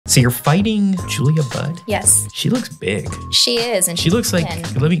So you're fighting Julia Budd? Yes. She looks big. She is. And She looks like,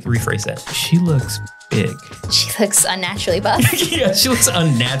 let me rephrase that. She looks big. She looks unnaturally buff. Yeah, she looks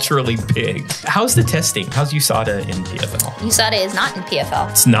unnaturally big. How's the testing? How's USADA in PFL? USADA is not in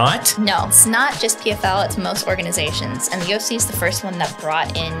PFL. It's not? No, it's not just PFL, it's most organizations. And the UFC is the first one that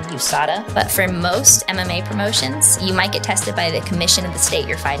brought in USADA. But for most MMA promotions, you might get tested by the commission of the state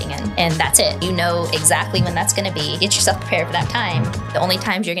you're fighting in. And that's it. You know exactly when that's gonna be. Get yourself prepared for that time. The only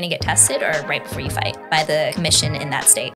times you're gonna get tested are right before you fight by the commission in that state.